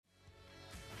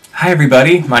Hi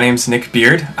everybody, my name's Nick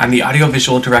Beard. I'm the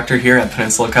audiovisual director here at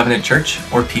Peninsula Covenant Church,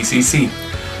 or PCC.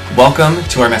 Welcome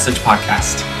to our Message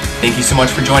Podcast. Thank you so much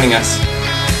for joining us.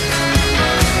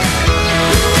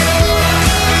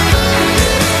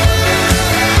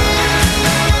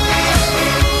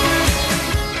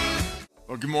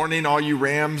 Well, good morning, all you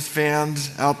Rams fans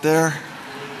out there.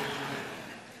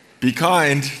 Be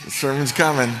kind, the sermon's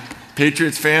coming.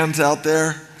 Patriots fans out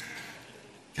there.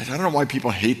 Guys, I don't know why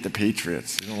people hate the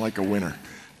Patriots. They don't like a winner.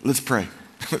 Let's pray.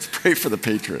 Let's pray for the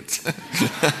Patriots.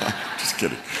 Just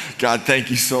kidding. God, thank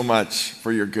you so much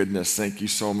for your goodness. Thank you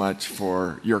so much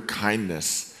for your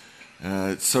kindness.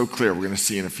 It's so clear. We're going to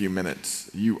see in a few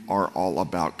minutes. You are all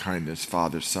about kindness,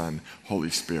 Father, Son, Holy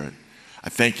Spirit. I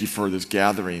thank you for this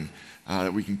gathering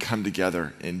that we can come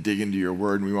together and dig into your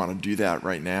word. And we want to do that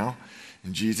right now.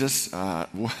 And Jesus,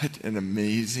 what an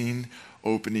amazing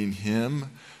opening hymn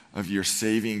of your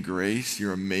saving grace,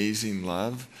 your amazing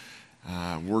love.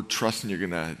 We're trusting you're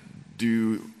going to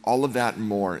do all of that and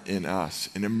more in us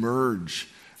and emerge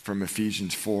from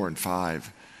Ephesians 4 and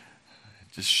 5.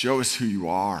 Just show us who you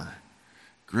are.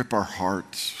 Grip our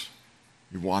hearts.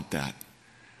 We want that.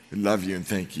 We love you and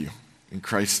thank you. In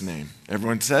Christ's name.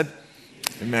 Everyone said?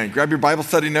 Amen. Grab your Bible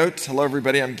study notes. Hello,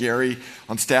 everybody. I'm Gary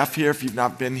on staff here. If you've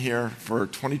not been here for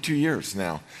 22 years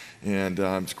now, and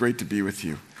it's great to be with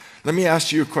you. Let me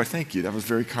ask you a question. Thank you. That was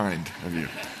very kind of you.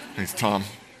 Thanks, Tom.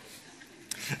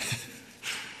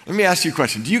 Let me ask you a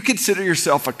question. Do you consider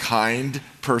yourself a kind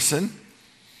person?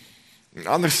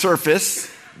 On the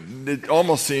surface, it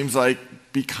almost seems like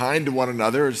be kind to one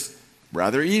another is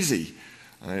rather easy.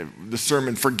 The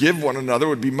sermon, forgive one another,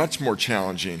 would be much more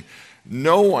challenging.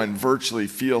 No one virtually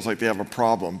feels like they have a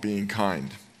problem being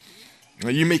kind.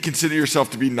 You may consider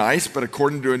yourself to be nice, but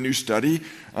according to a new study,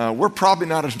 we're probably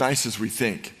not as nice as we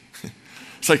think.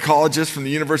 Psychologists from the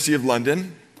University of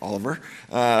London, Oliver,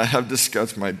 have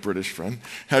discussed, my British friend,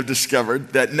 have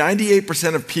discovered that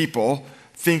 98% of people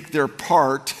think they're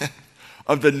part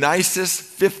of the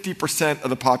nicest 50%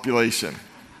 of the population.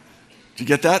 Did you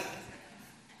get that?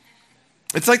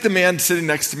 It's like the man sitting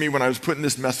next to me when I was putting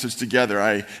this message together.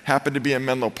 I happened to be in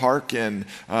Menlo Park, and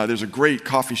there's a great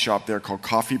coffee shop there called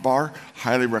Coffee Bar.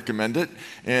 Highly recommend it.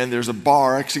 And there's a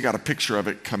bar. I actually got a picture of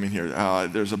it coming here.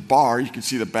 There's a bar. You can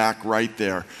see the back right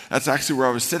there. That's actually where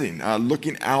I was sitting,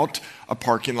 looking out a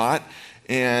parking lot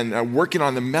and working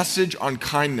on the message on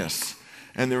kindness.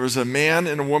 And there was a man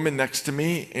and a woman next to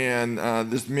me, and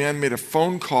this man made a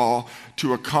phone call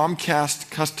to a Comcast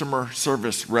customer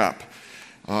service rep.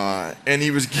 And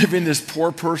he was giving this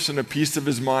poor person a piece of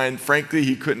his mind, frankly,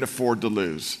 he couldn't afford to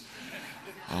lose.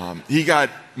 He got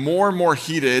more and more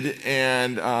heated,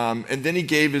 and then he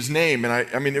gave his name. And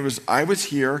I was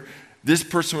here, this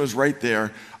person was right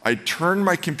there. I turned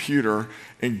my computer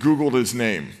and Googled his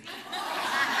name.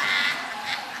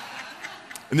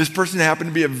 And this person happened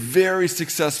to be a very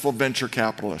successful venture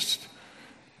capitalist,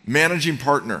 managing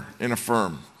partner in a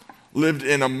firm, lived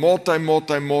in a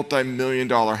multi-million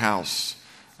dollar house.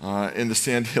 In the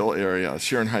Sand Hill area,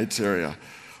 Sharon Heights area.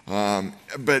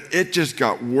 But it just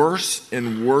got worse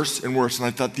and worse and worse. And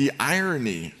I thought the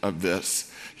irony of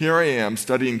this, here I am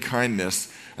studying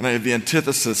kindness, and I have the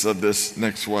antithesis of this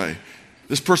next way.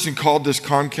 This person called this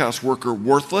Comcast worker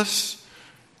worthless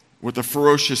with a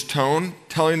ferocious tone,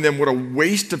 telling them what a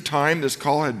waste of time this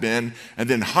call had been, and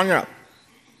then hung up.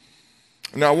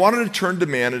 Now I wanted to turn to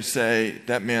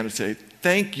that man and say,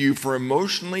 thank you for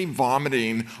emotionally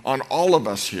vomiting on all of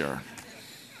us here,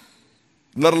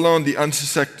 let alone the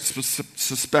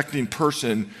unsuspecting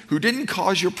person who didn't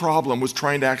cause your problem, was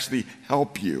trying to actually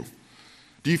help you.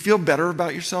 Do you feel better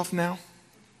about yourself now?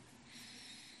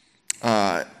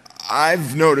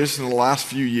 I've noticed in the last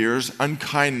few years,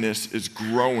 unkindness is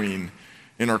growing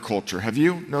in our culture. Have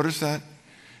you noticed that?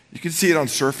 You can see it on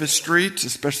surface streets,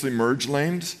 especially merge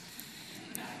lanes,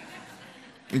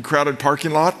 in crowded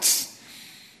parking lots,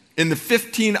 in the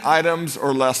 15 items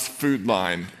or less food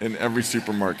line in every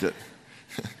supermarket.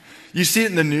 You see it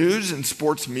in the news and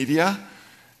sports media,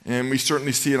 and we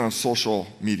certainly see it on social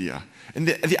media. And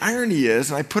the irony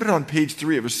is, and I put it on page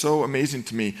 3, it was so amazing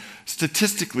to me,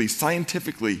 statistically,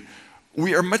 scientifically,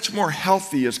 we are much more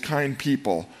healthy as kind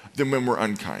people than when we're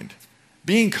unkind.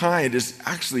 Being kind is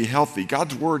actually healthy.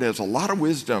 God's word has a lot of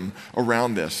wisdom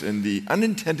around this, and the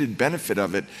unintended benefit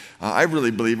of it, I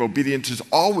really believe obedience is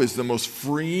always the most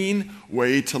freeing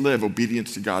way to live,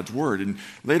 obedience to God's word. And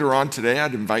later on today,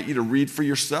 I'd invite you to read for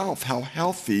yourself how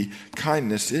healthy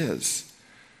kindness is.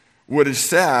 What is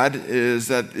sad is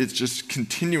that it's just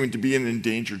continuing to be an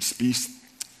endangered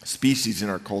species in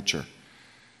our culture.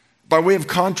 By way of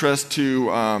contrast to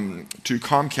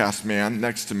Comcast Man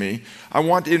next to me, I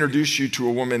want to introduce you to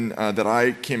a woman that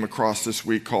I came across this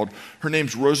week her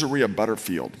name's Rosaria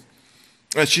Butterfield.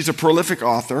 She's a prolific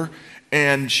author,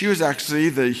 and she was actually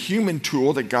the human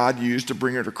tool that God used to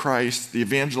bring her to Christ, the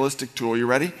evangelistic tool. You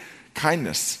ready?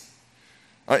 Kindness.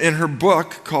 In her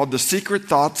book called The Secret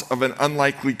Thoughts of an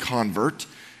Unlikely Convert,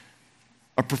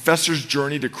 A Professor's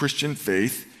Journey to Christian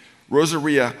Faith,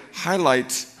 Rosaria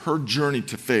highlights her journey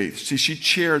to faith. See, she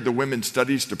chaired the Women's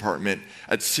Studies Department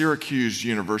at Syracuse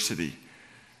University,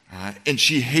 and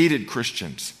she hated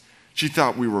Christians. She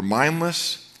thought we were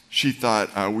mindless. She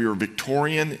thought we were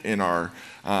Victorian in our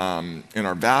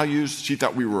values. She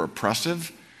thought we were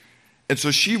oppressive. And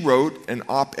so she wrote an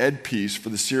op-ed piece for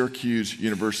the Syracuse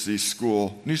University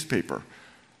School newspaper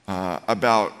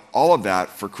about all of that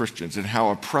for Christians and how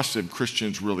oppressive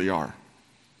Christians really are.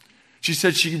 She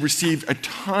said she received a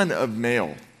ton of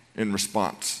mail in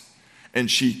response,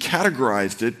 and she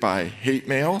categorized it by hate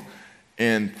mail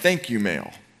and thank you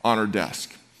mail on her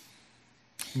desk.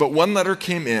 But one letter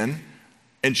came in,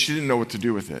 and she didn't know what to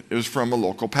do with it. It was from a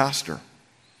local pastor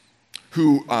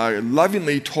who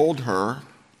lovingly told her,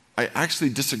 I actually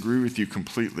disagree with you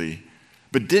completely,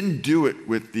 but didn't do it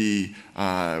with the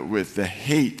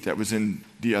hate that was in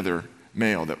the other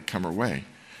mail that would come her way.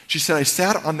 She said, I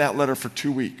sat on that letter for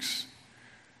 2 weeks.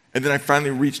 And then I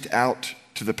finally reached out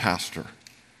to the pastor.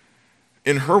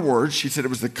 In her words, she said it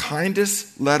was the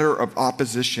kindest letter of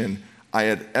opposition I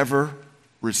had ever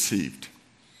received.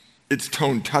 Its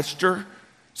tone touched her,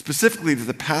 specifically that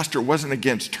the pastor wasn't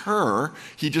against her,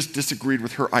 he just disagreed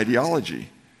with her ideology.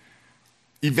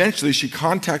 Eventually, she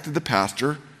contacted the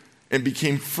pastor and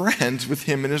became friends with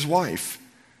him and his wife.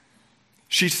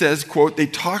 She says, quote, they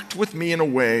talked with me in a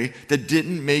way that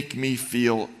didn't make me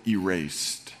feel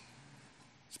erased.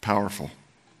 Powerful.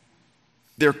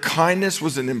 Their kindness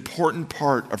was an important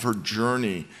part of her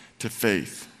journey to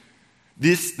faith.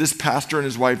 This pastor and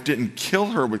his wife didn't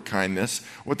kill her with kindness.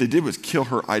 What they did was kill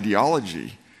her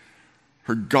ideology,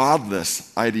 her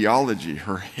godless ideology,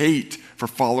 her hate for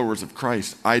followers of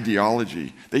Christ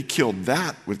ideology. They killed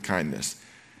that with kindness.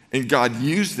 And God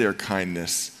used their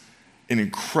kindness in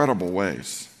incredible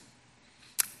ways.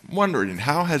 I'm wondering,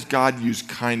 how has God used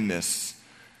kindness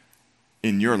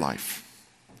in your life?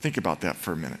 Think about that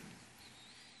for a minute.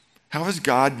 How has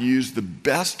God used the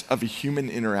best of a human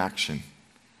interaction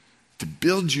to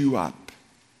build you up,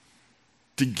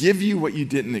 to give you what you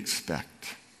didn't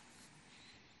expect,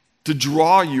 to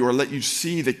draw you or let you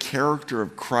see the character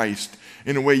of Christ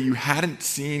in a way you hadn't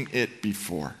seen it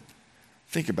before?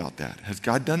 Think about that. Has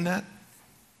God done that?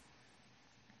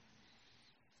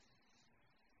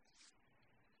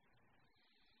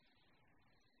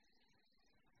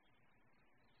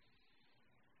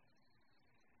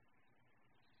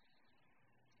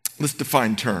 Let's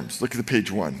define terms. Look at the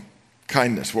page 1.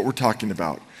 Kindness, what we're talking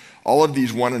about. All of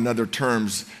these one another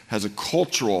terms has a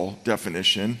cultural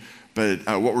definition, but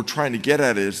what we're trying to get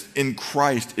at is in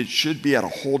Christ, it should be at a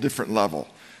whole different level.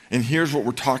 And here's what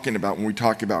we're talking about when we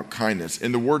talk about kindness.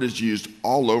 And the word is used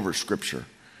all over Scripture.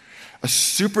 A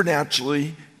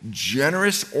supernaturally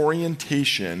generous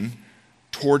orientation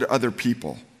toward other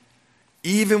people,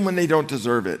 even when they don't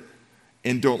deserve it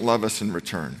and don't love us in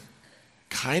return.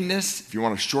 Kindness, if you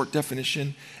want a short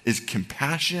definition, is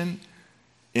compassion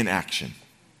in action.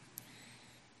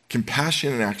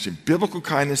 Compassion in action. Biblical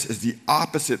kindness is the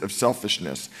opposite of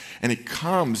selfishness, and it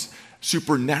comes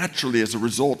supernaturally as a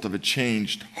result of a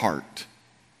changed heart.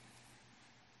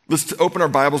 Let's open our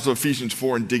Bibles to Ephesians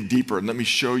 4 and dig deeper, and let me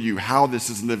show you how this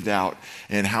is lived out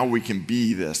and how we can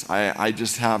be this. I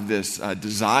just have this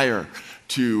desire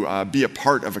to be a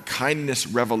part of a kindness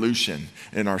revolution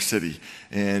in our city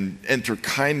and enter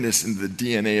kindness into the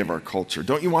DNA of our culture.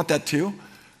 Don't you want that too?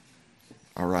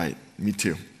 All right, me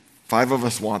too. 5 of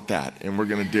us want that, and we're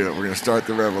going to do it. We're going to start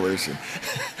the revolution.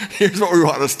 Here's what we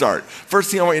want to start.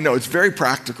 First thing I want you to know, it's very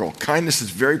practical. Kindness is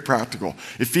very practical.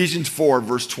 Ephesians 4,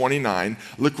 verse 29,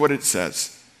 look what it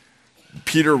says.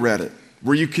 Peter read it.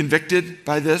 Were you convicted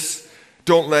by this?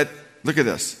 Look at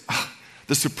this.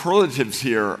 The superlatives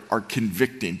here are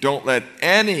convicting. Don't let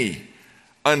any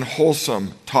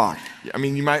unwholesome talk. I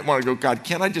mean, you might want to go, God,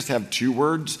 can't I just have 2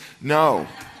 words? No.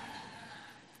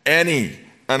 Any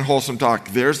unwholesome talk,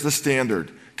 there's the standard,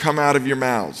 come out of your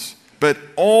mouths. But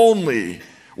only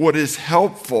what is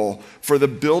helpful for the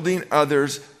building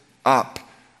others up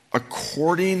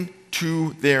according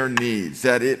to their needs,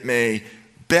 that it may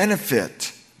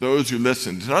benefit those who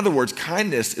listen. In other words,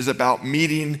 kindness is about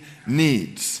meeting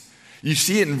needs. You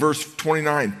see it in verse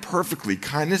 29 perfectly.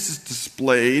 Kindness is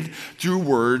displayed through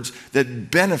words that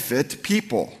benefit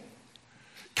people.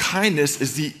 Kindness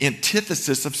is the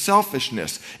antithesis of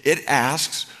selfishness. It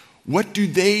asks, what do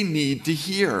they need to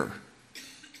hear?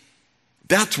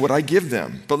 That's what I give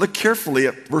them. But look carefully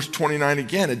at verse 29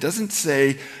 again. It doesn't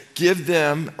say give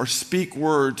them or speak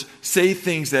words, say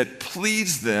things that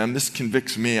please them. This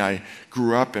convicts me. I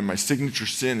grew up and my signature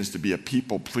sin is to be a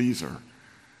people pleaser.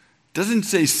 It doesn't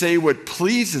say what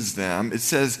pleases them. It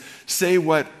says say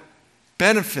what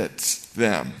benefits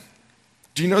them.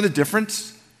 Do you know the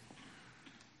difference?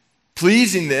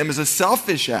 Pleasing them is a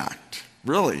selfish act,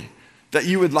 really, that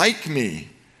you would like me.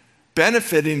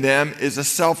 Benefiting them is a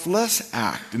selfless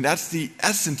act, and that's the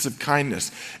essence of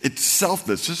kindness. It's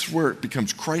selfless. This is where it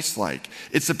becomes Christ-like.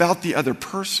 It's about the other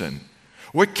person.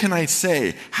 What can I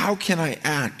say? How can I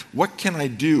act? What can I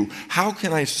do? How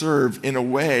can I serve in a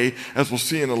way, as we'll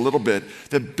see in a little bit,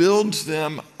 that builds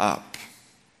them up,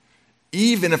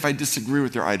 even if I disagree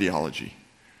with their ideology?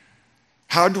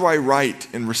 How do I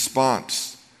write in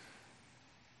response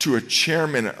to a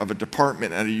chairman of a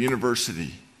department at a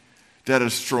university that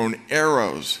has thrown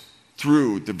arrows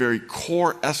through the very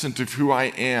core essence of who I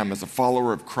am as a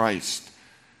follower of Christ?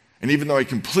 And even though I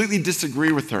completely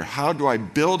disagree with her, how do I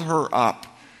build her up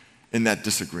in that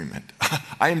disagreement?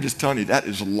 I am just telling you, that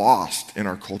is lost in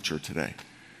our culture today.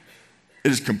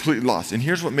 It is completely lost. And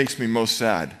here's what makes me most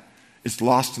sad. It's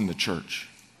lost in the church.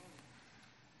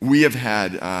 We have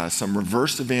had some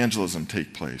reverse evangelism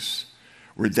take place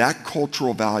where that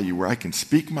cultural value, where I can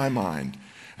speak my mind,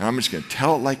 and I'm just going to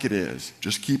tell it like it is,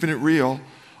 just keeping it real,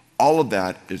 all of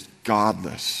that is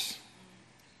godless.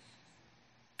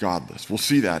 Godless. We'll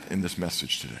see that in this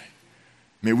message today.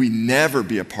 May we never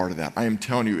be a part of that. I am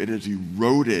telling you, it has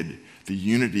eroded the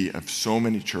unity of so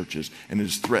many churches, and it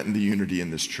has threatened the unity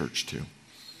in this church too.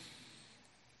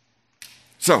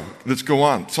 So, let's go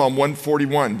on. Psalm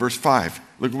 141, verse 5.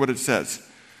 Look at what it says.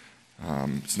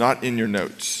 It's not in your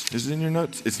notes. Is it in your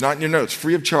notes? It's not in your notes.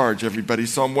 Free of charge, everybody.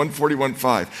 Psalm 141,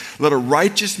 5. Let a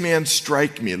righteous man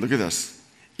strike me. Look at this.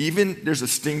 Even there's a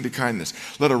sting to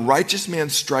kindness. Let a righteous man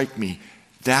strike me.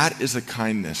 That is a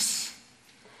kindness.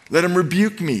 Let him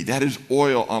rebuke me. That is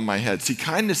oil on my head. See,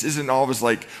 kindness isn't always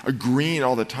like agreeing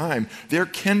all the time. There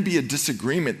can be a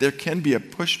disagreement. There can be a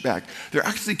pushback. There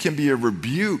actually can be a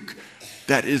rebuke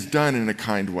that is done in a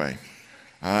kind way.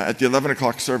 At the 11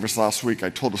 o'clock service last week,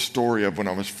 I told a story of when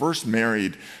I was first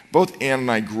married. Both Ann and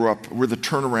I grew up, we're the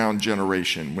turnaround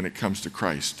generation when it comes to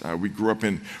Christ. We grew up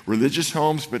in religious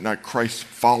homes, but not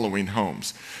Christ-following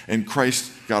homes. And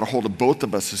Christ got a hold of both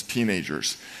of us as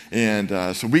teenagers. And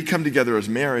so we come together as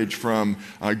marriage from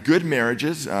good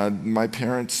marriages. My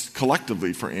parents,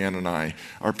 collectively for Ann and I,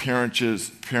 our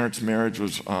parents' marriage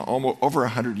was almost over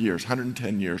 100 years,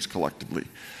 110 years collectively.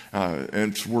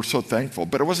 And we're so thankful,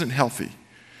 but it wasn't healthy.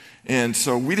 And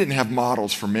so we didn't have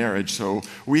models for marriage, so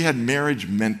we had marriage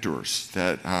mentors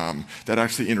that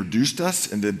actually introduced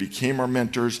us and then became our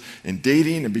mentors in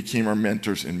dating and became our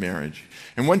mentors in marriage.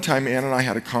 And one time, Ann and I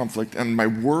had a conflict, and my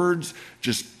words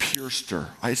just pierced her.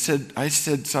 I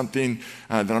said something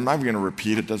that I'm not even going to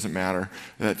repeat, it doesn't matter,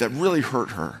 that really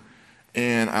hurt her.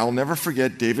 And I'll never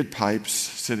forget David Pipes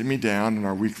sitting me down in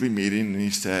our weekly meeting, and he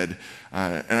said,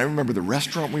 and I remember the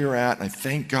restaurant we were at, and I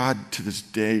thank God to this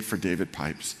day for David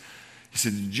Pipes. He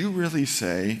said, did you really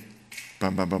say,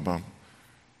 bum, bum, bum, bum?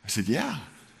 I said, yeah.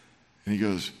 And he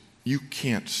goes, you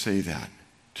can't say that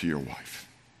to your wife,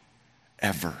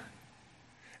 ever.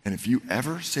 And if you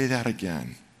ever say that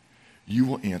again, you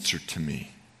will answer to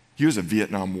me. He was a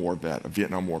Vietnam War vet, a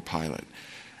Vietnam War pilot.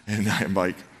 And I'm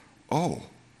like, oh,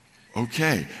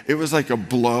 okay. It was like a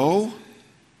blow,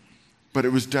 but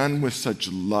it was done with such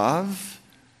love,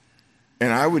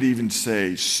 and I would even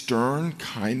say stern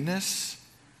kindness.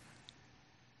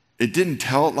 It didn't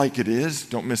tell it like it is.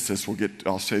 Don't miss this.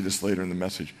 I'll say this later in the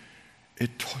message.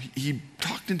 He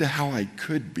talked into how I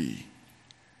could be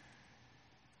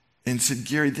and said,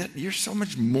 Gary, you're so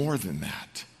much more than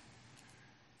that.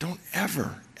 Don't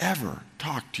ever, ever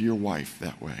talk to your wife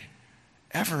that way.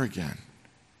 Ever again.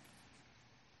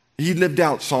 He lived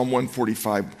out Psalm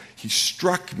 145. He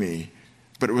struck me,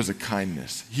 but it was a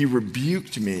kindness. He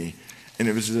rebuked me, and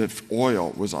it was as if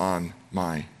oil was on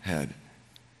my head.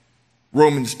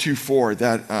 Romans 2:4,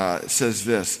 that says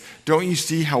this, don't you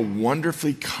see how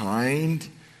wonderfully kind,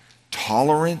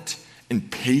 tolerant,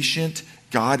 and patient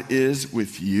God is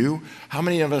with you? How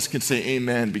many of us can say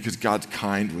amen because God's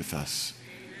kind with us?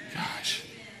 Gosh.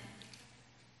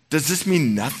 Does this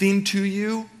mean nothing to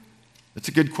you? That's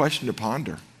a good question to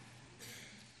ponder.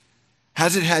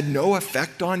 Has it had no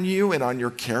effect on you and on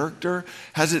your character?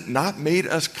 Has it not made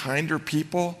us kinder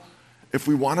people? If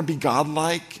we want to be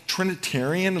godlike,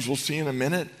 Trinitarian, as we'll see in a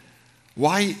minute,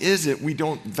 why is it we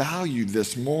don't value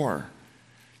this more?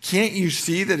 Can't you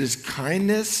see that his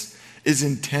kindness is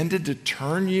intended to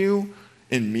turn you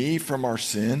and me from our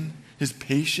sin? His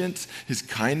patience, his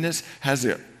kindness has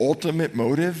the ultimate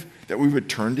motive that we would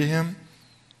turn to him.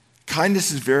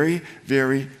 Kindness is very,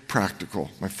 very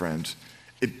practical, my friends.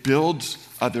 It builds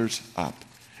others up.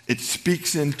 It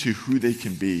speaks into who they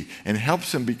can be and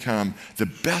helps them become the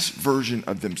best version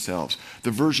of themselves,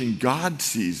 the version God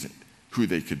sees who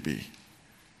they could be.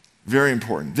 Very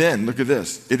important. Then, look at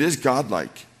this. It is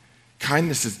godlike.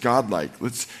 Kindness is godlike.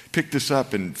 Let's pick this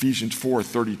up in Ephesians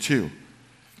 4:32.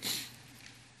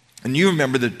 And you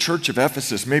remember the church of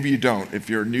Ephesus. Maybe you don't. If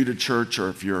you're new to church or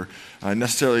if you're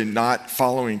necessarily not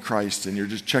following Christ and you're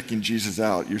just checking Jesus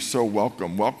out, you're so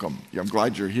welcome. Welcome. I'm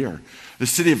glad you're here. The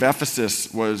city of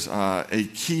Ephesus was a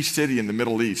key city in the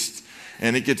Middle East.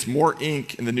 And it gets more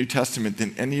ink in the New Testament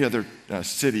than any other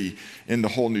city in the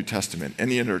whole New Testament,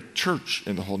 any other church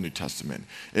in the whole New Testament.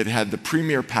 It had the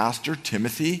premier pastor,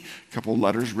 Timothy, a couple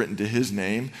letters written to his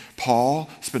name. Paul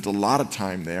spent a lot of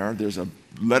time there. There's a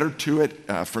letter to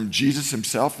it from Jesus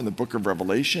himself in the book of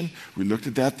Revelation. We looked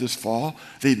at that this fall.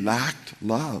 They lacked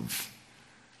love.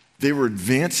 They were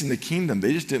advancing the kingdom.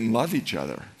 They just didn't love each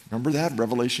other. Remember that,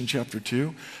 Revelation chapter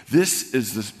 2? This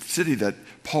is the city that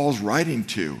Paul's writing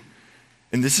to.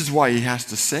 And this is why he has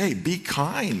to say, be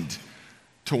kind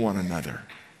to one another.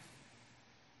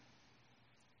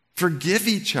 Forgive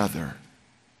each other.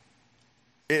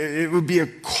 It would be a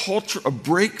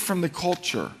break from the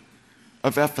culture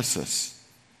of Ephesus.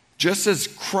 Just as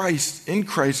in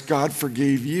Christ, God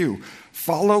forgave you.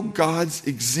 Follow God's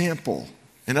example.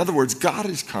 In other words, God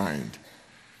is kind.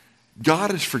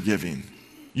 God is forgiving.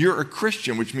 You're a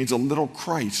Christian, which means a little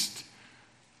Christ.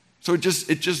 So it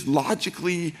just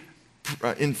logically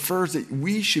infers that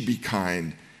we should be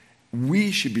kind, we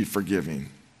should be forgiving,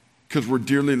 because we're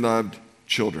dearly loved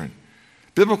children.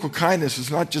 Biblical kindness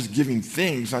is not just giving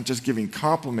things, not just giving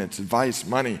compliments, advice,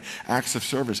 money, acts of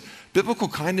service. Biblical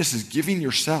kindness is giving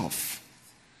yourself.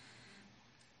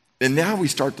 And now we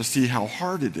start to see how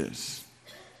hard it is.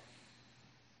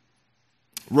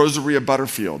 Rosaria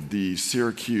Butterfield, the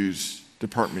Syracuse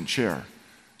department chair,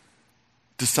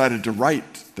 decided to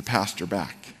write the pastor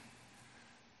back.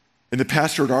 And the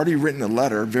pastor had already written a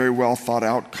letter, very well thought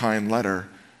out, kind letter.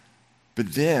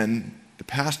 But then the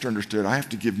pastor understood, I have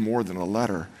to give more than a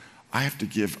letter. I have to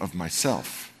give of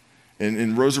myself. And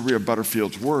in Rosaria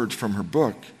Butterfield's words from her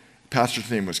book, the pastor's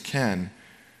name was Ken,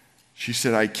 she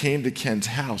said, I came to Ken's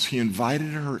house. He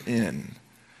invited her in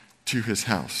to his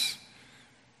house.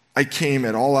 I came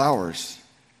at all hours.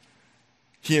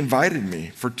 He invited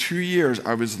me. For 2 years,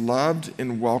 I was loved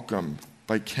and welcomed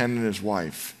by Ken and his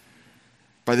wife,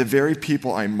 by the very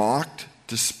people I mocked,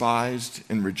 despised,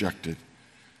 and rejected.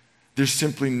 There's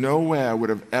simply no way I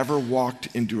would have ever walked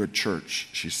into a church,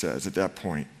 she says at that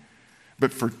point.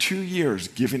 But for 2 years,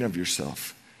 giving of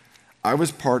yourself, I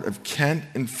was part of Kent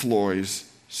and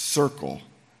Floyd's circle.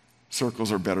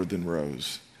 Circles are better than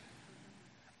rows.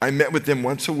 I met with them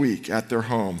once a week at their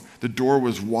home. The door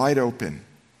was wide open.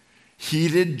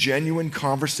 Heated, genuine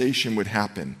conversation would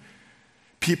happen.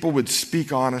 People would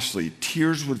speak honestly.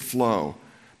 Tears would flow.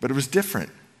 But it was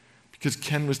different because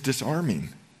Ken was disarming.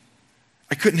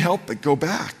 I couldn't help but go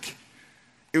back.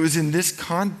 It was in this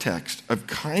context of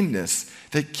kindness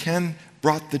that Ken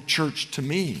brought the church to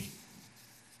me,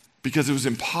 because it was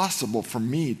impossible for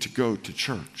me to go to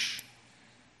church.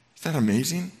 Is that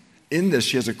amazing? In this,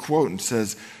 she has a quote and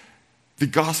says, the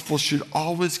gospel should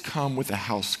always come with a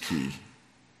house key.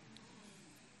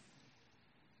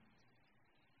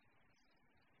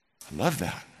 I love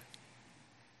that.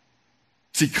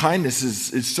 See, kindness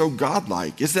is so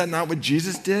godlike. Is that not what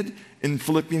Jesus did in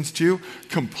Philippians 2?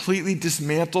 Completely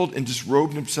dismantled and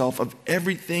disrobed himself of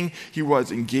everything he was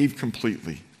and gave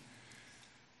completely.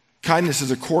 Kindness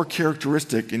is a core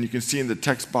characteristic, and you can see in the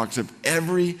text box, of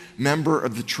every member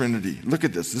of the Trinity. Look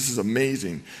at this. This is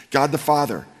amazing. God the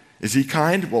Father. Is he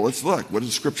kind? Well, let's look. What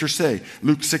does Scripture say?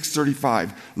 Luke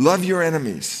 6:35. Love your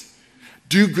enemies.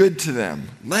 Do good to them.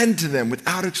 Lend to them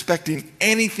without expecting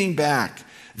anything back.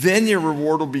 Then your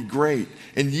reward will be great,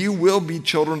 and you will be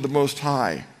children of the Most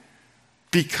High.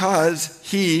 Because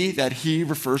he, that he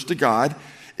refers to God,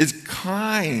 is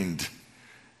kind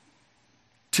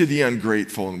to the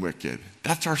ungrateful and wicked.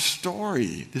 That's our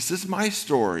story. This is my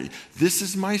story. This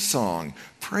is my song,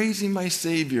 praising my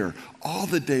Savior all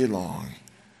the day long.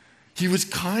 He was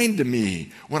kind to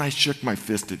me when I shook my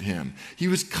fist at him. He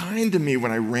was kind to me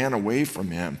when I ran away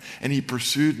from him, and he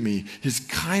pursued me. His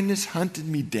kindness hunted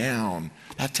me down.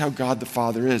 That's how God the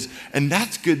Father is. And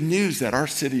that's good news that our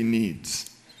city needs.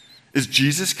 Is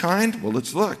Jesus kind? Well,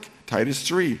 let's look. Titus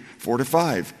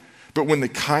 3:4-5. But when the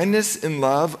kindness and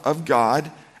love of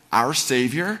God, our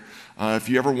Savior. If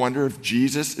you ever wonder if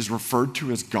Jesus is referred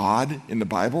to as God in the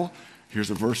Bible,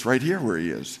 here's a verse right here where he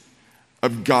is.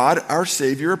 Of God, our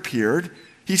Savior appeared.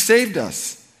 He saved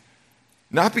us.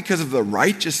 Not because of the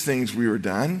righteous things we were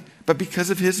done, but because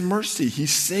of his mercy. He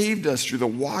saved us through the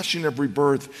washing of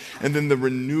rebirth and then the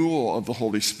renewal of the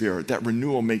Holy Spirit. That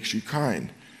renewal makes you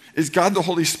kind. Is God the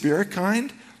Holy Spirit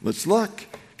kind? Let's look.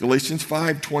 Galatians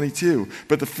 5:22.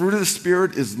 But the fruit of the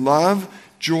Spirit is love,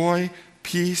 joy,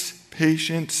 peace,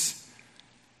 patience,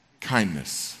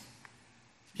 kindness.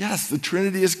 Yes, the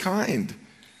Trinity is kind.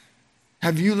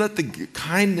 Have you let the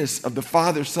kindness of the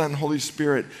Father, Son, Holy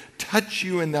Spirit touch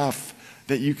you enough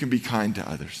that you can be kind to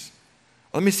others?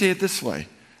 Let me say it this way,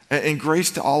 and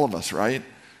grace to all of us, right?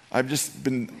 I've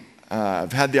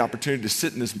had the opportunity to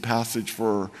sit in this passage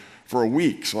for a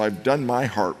week, so I've done my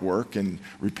heart work and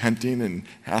repenting and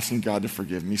asking God to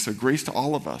forgive me, so grace to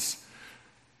all of us.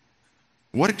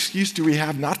 What excuse do we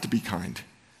have not to be kind?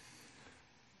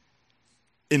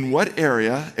 In what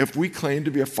area, if we claim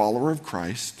to be a follower of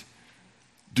Christ,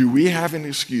 do we have an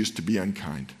excuse to be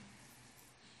unkind?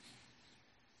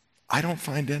 I don't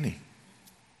find any.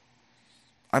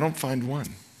 I don't find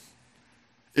one.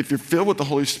 If you're filled with the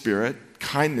Holy Spirit,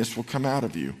 kindness will come out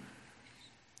of you.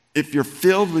 If you're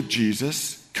filled with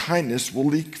Jesus, kindness will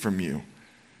leak from you.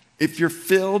 If you're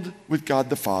filled with God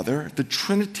the Father, the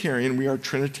Trinitarian, we are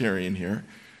Trinitarian here,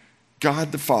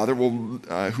 God the Father,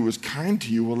 who is kind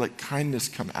to you, will let kindness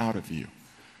come out of you.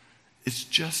 It's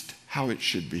just how it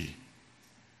should be.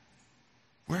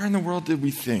 Where in the world did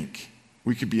we think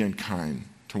we could be unkind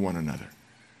to one another?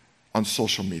 On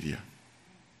social media.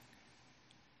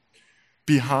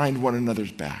 Behind one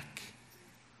another's back.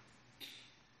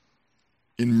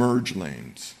 In merge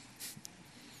lanes.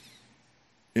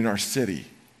 In our city.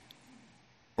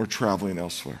 Or traveling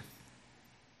elsewhere.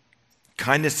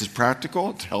 Kindness is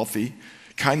practical, it's healthy.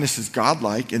 Kindness is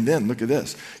godlike, and then look at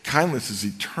this. Kindness is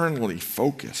eternally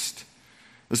focused.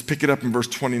 Let's pick it up in verse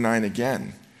 29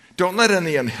 again. Don't let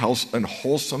any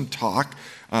unwholesome talk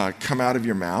come out of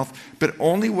your mouth, but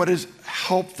only what is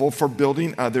helpful for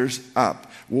building others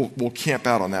up. We'll camp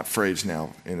out on that phrase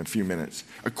now in a few minutes.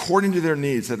 According to their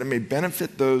needs, that it may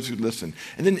benefit those who listen.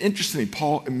 And then interestingly,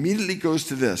 Paul immediately goes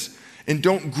to this. And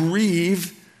don't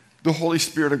grieve the Holy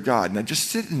Spirit of God. Now just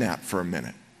sit in that for a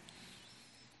minute.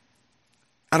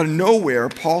 Out of nowhere,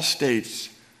 Paul states,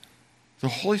 the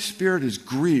Holy Spirit is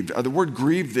grieved. The word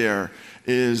grieved there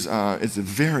is a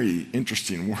very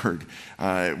interesting word.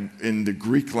 In the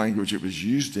Greek language it was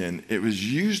used in, it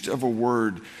was used of a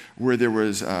word where there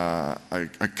was a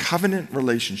covenant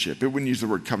relationship. It wouldn't use the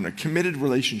word covenant, a committed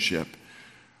relationship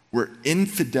where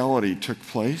infidelity took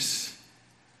place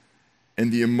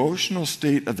and the emotional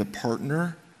state of the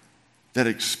partner that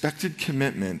expected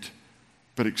commitment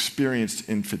but experienced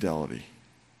infidelity.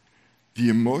 The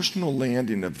emotional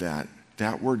landing of that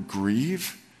word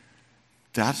grieve,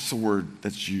 that's the word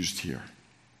that's used here.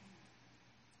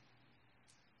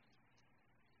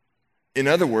 In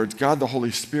other words, God the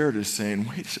Holy Spirit is saying,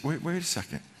 wait a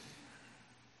second.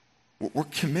 We're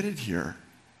committed here,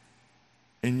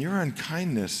 and your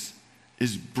unkindness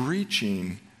is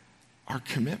breaching our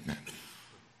commitment.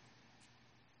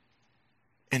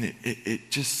 And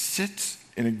it just sits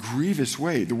in a grievous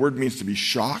way. The word means to be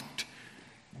shocked,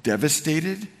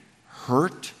 devastated,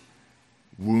 hurt,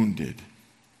 wounded.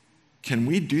 Can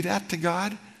we do that to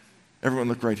God? Everyone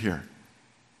look right here.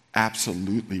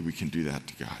 Absolutely we can do that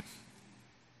to God.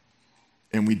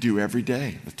 And we do every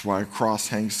day. That's why our cross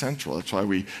hangs central. That's why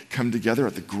we come together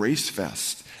at the Grace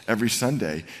Fest every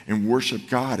Sunday and worship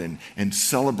God and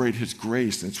celebrate his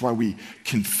grace. And it's why we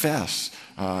confess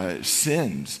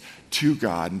sins to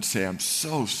God and say, I'm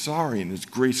so sorry, and his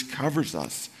grace covers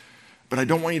us. But I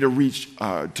don't want you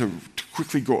to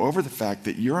quickly go over the fact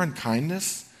that your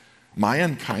unkindness, my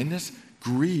unkindness,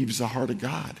 grieves the heart of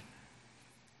God.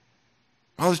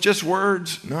 Oh, it's just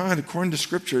words. No, according to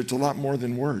Scripture, it's a lot more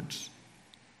than words.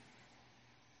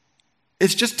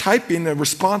 It's just typing a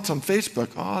response on Facebook.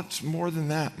 Oh, it's more than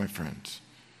that, my friends.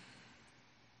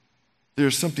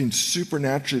 There's something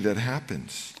supernaturally that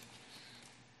happens.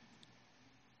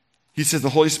 He says, the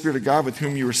Holy Spirit of God with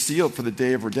whom you were sealed for the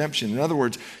day of redemption. In other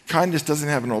words, kindness doesn't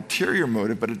have an ulterior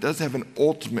motive, but it does have an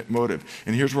ultimate motive.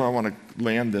 And here's where I want to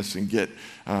land this and get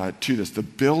to this. The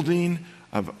building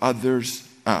of others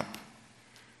up.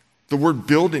 The word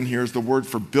building here is the word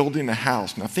for building a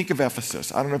house. Now think of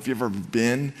Ephesus. I don't know if you've ever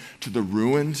been to the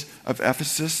ruins of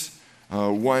Ephesus.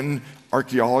 One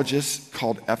archaeologist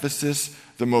called Ephesus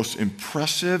the most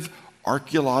impressive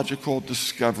archaeological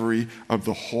discovery of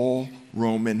the whole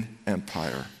Roman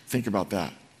Empire. Think about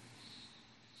that.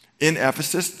 In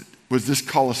Ephesus, is this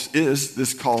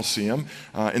Colosseum.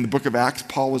 In the book of Acts,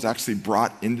 Paul was actually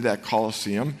brought into that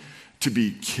Colosseum to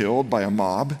be killed by a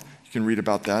mob. You can read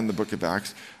about that in the book of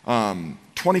Acts.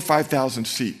 25,000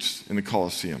 seats in the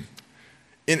Colosseum.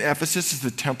 In Ephesus is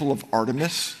the Temple of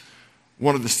Artemis,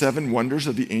 one of the 7 wonders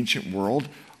of the ancient world,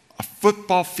 a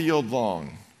football field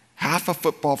long, half a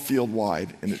football field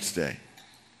wide in its day.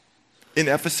 In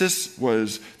Ephesus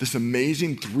was this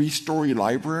amazing 3-story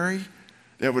library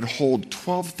that would hold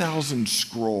 12,000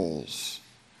 scrolls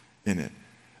in it.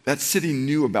 That city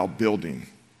knew about building.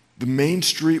 The main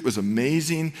street was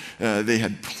amazing. They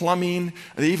had plumbing.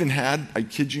 They even had, I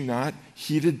kid you not,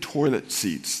 heated toilet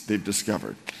seats they've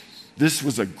discovered. This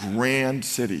was a grand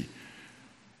city.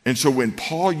 And so when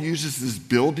Paul uses this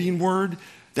building word,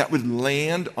 that would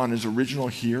land on his original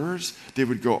hearers. They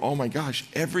would go, oh my gosh,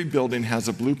 every building has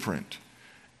a blueprint.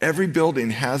 Every building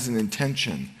has an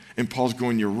intention. And Paul's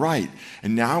going, you're right.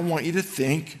 And now I want you to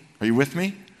think, are you with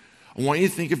me? I want you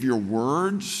to think of your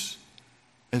words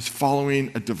as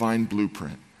following a divine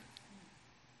blueprint.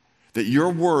 That your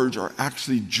words are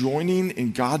actually joining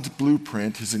in God's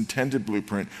blueprint, his intended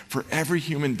blueprint, for every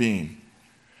human being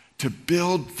to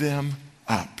build them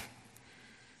up.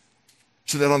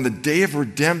 So that on the day of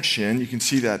redemption, you can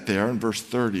see that there in verse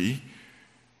 30,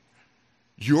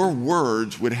 your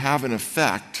words would have an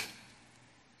effect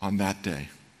on that day,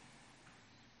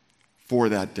 for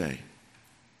that day.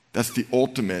 That's the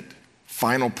ultimate,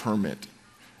 final permit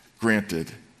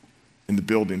granted in the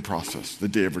building process, the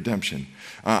day of redemption.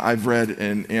 I've read,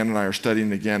 and Ann and I are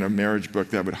studying again, a marriage book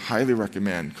that I would highly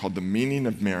recommend called The Meaning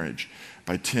of Marriage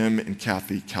by Tim and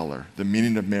Kathy Keller, The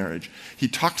Meaning of Marriage. He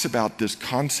talks about this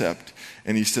concept,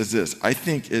 and he says this, I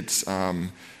think it's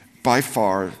by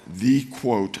far the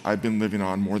quote I've been living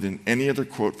on more than any other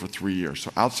quote for 3 years.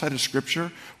 So outside of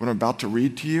Scripture, what I'm about to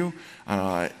read to you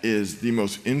is the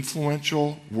most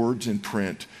influential words in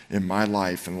print in my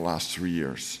life in the last 3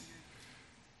 years.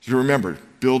 So remember,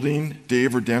 building, day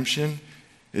of redemption,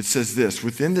 it says this,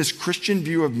 within this Christian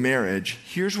view of marriage,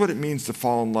 here's what it means to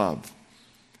fall in love.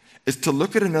 It's to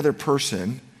look at another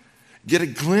person, get a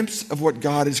glimpse of what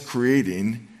God is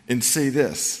creating, and say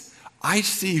this, I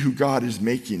see who God is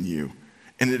making you,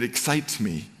 and it excites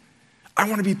me. I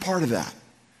want to be part of that.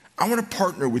 I want to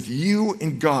partner with you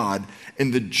and God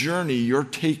in the journey you're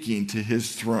taking to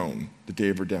his throne, the day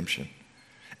of redemption.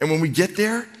 And when we get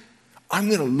there, I'm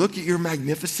going to look at your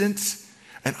magnificence,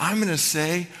 and I'm going to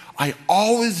say, I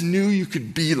always knew you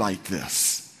could be like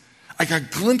this. I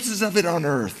got glimpses of it on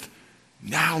earth.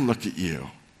 Now look at you.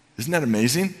 Isn't that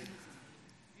amazing?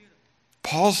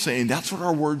 Paul's saying that's what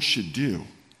our words should do.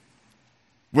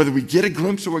 Whether we get a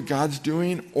glimpse of what God's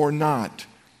doing or not,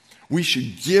 we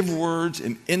should give words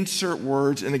and insert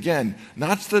words. And again,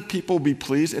 not so that people will be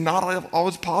pleased and not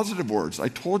always positive words. I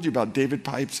told you about David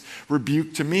Pipe's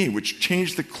rebuke to me, which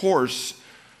changed the course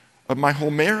of my whole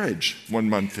marriage 1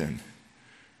 month in.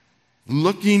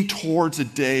 Looking towards a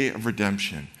day of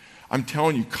redemption. I'm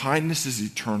telling you, kindness is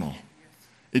eternal.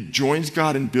 It joins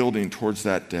God in building towards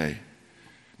that day.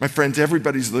 My friends,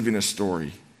 everybody's living a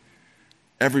story.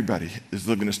 Everybody is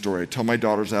living a story. I tell my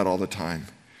daughters that all the time.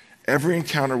 Every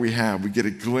encounter we have, we get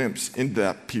a glimpse into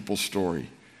that people's story.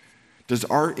 Does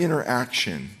our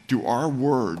interaction, do our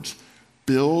words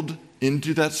build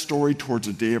into that story towards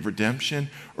a day of redemption,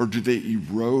 or do they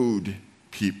erode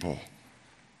people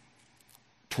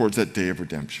towards that day of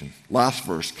redemption? Last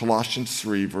verse, Colossians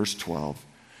 3, verse 12.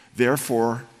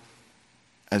 Therefore,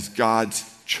 as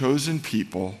God's chosen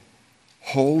people,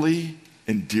 holy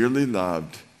and dearly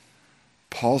loved,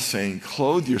 Paul's saying,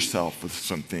 clothe yourself with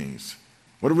some things.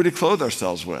 What are we to clothe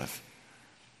ourselves with?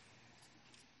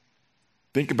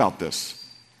 Think about this.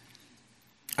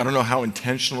 I don't know how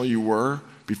intentional you were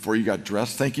before you got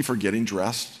dressed. Thank you for getting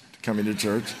dressed to come into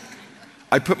church.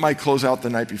 I put my clothes out the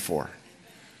night before.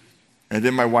 And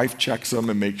then my wife checks them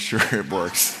and makes sure it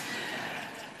works.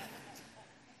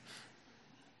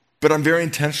 But I'm very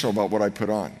intentional about what I put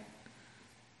on.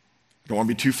 Don't want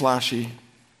to be too flashy.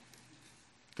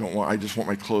 I just want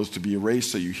my clothes to be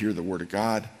erased so you hear the word of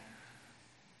God.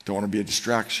 Don't want to be a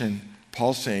distraction.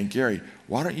 Paul's saying, Gary,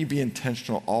 why don't you be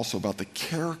intentional also about the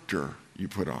character you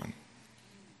put on?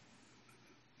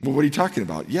 Well, what are you talking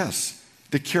about? Yes,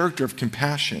 the character of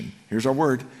compassion. Here's our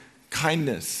word,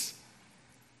 kindness,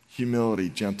 humility,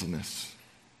 gentleness,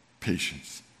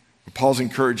 patience. What Paul's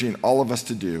encouraging all of us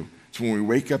to do is when we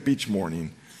wake up each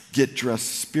morning, get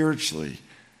dressed spiritually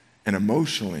and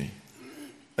emotionally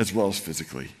as well as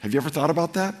physically. Have you ever thought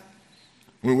about that?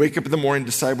 When we wake up in the morning,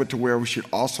 decide what to wear, we should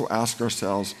also ask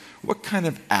ourselves, what kind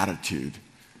of attitude,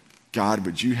 God,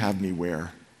 would you have me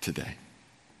wear today?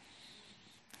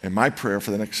 And my prayer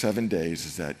for the next 7 days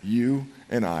is that you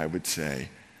and I would say,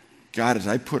 God, as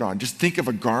I put on, just think of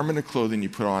a garment of clothing you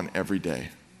put on every day.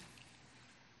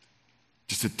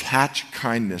 Just attach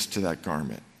kindness to that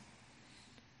garment.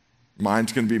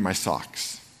 Mine's going to be my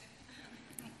socks.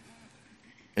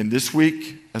 And this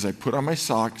week, as I put on my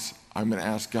socks, I'm going to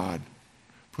ask God,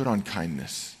 put on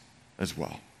kindness as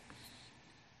well.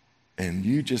 And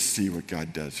you just see what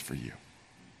God does for you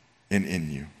and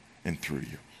in you and through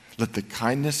you. Let the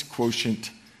kindness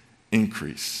quotient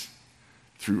increase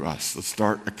through us. Let's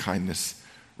start a kindness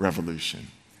revolution.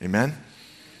 Amen?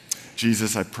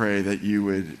 Jesus, I pray that you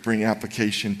would bring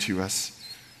application to us.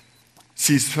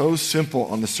 Seems so simple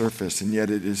on the surface, and yet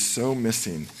it is so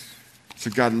missing. So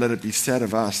God, let it be said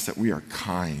of us that we are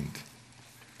kind.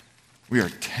 We are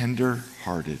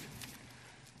tender-hearted.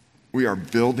 We are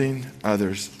building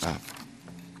others up.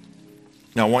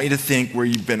 Now, I want you to think where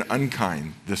you've been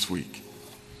unkind this week.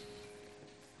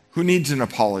 Who needs an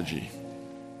apology?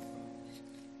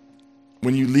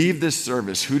 When you leave this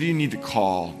service, who do you need to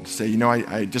call and say,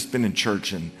 I just been in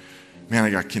church and man,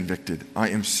 I got convicted. I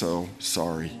am so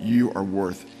sorry. You are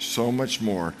worth so much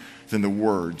more than the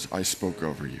words I spoke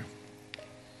over you.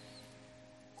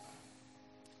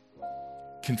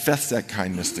 Confess that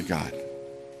kindness to God.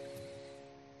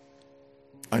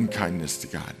 Unkindness to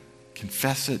God.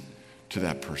 Confess it to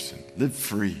that person. Live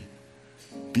free.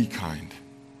 Be kind.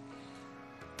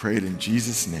 Pray it in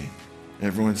Jesus' name.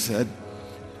 Everyone said,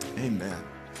 amen.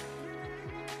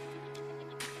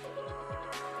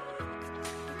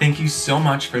 Thank you so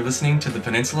much for listening to the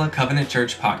Peninsula Covenant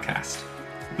Church podcast.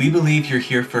 We believe you're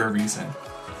here for a reason,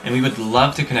 and we would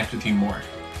love to connect with you more.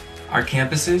 Our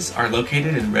campuses are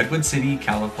located in Redwood City,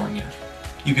 California.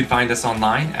 You can find us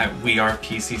online at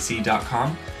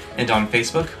wearepcc.com and on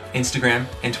Facebook, Instagram,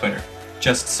 and Twitter.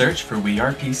 Just search for We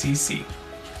Are PCC.